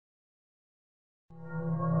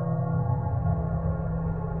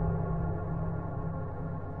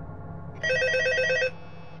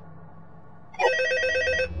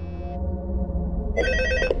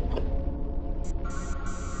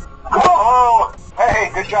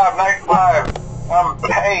good job, night 5.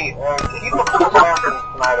 Hey, keep a close eye on things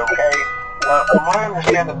tonight, okay? From what I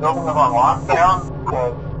understand, the building is on lockdown,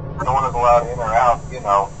 no one is allowed in or out, you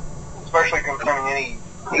know, especially concerning any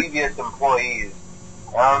previous employees.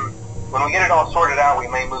 When we get it all sorted out, we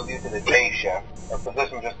may move you to the day shift. A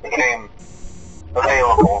position just became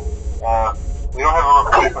available. We don't have a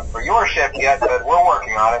replacement for your shift yet, but we're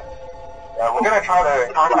working on it. We're going to try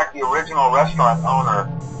to contact the original restaurant owner.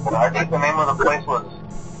 I think the name of the place was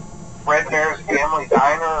Fredbear's Family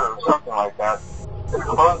Diner or something like that. It's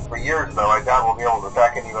closed for years, though. I doubt we'll be able to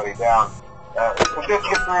track anybody down. So just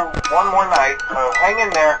get through one more night. Hang in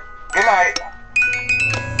there. Good night.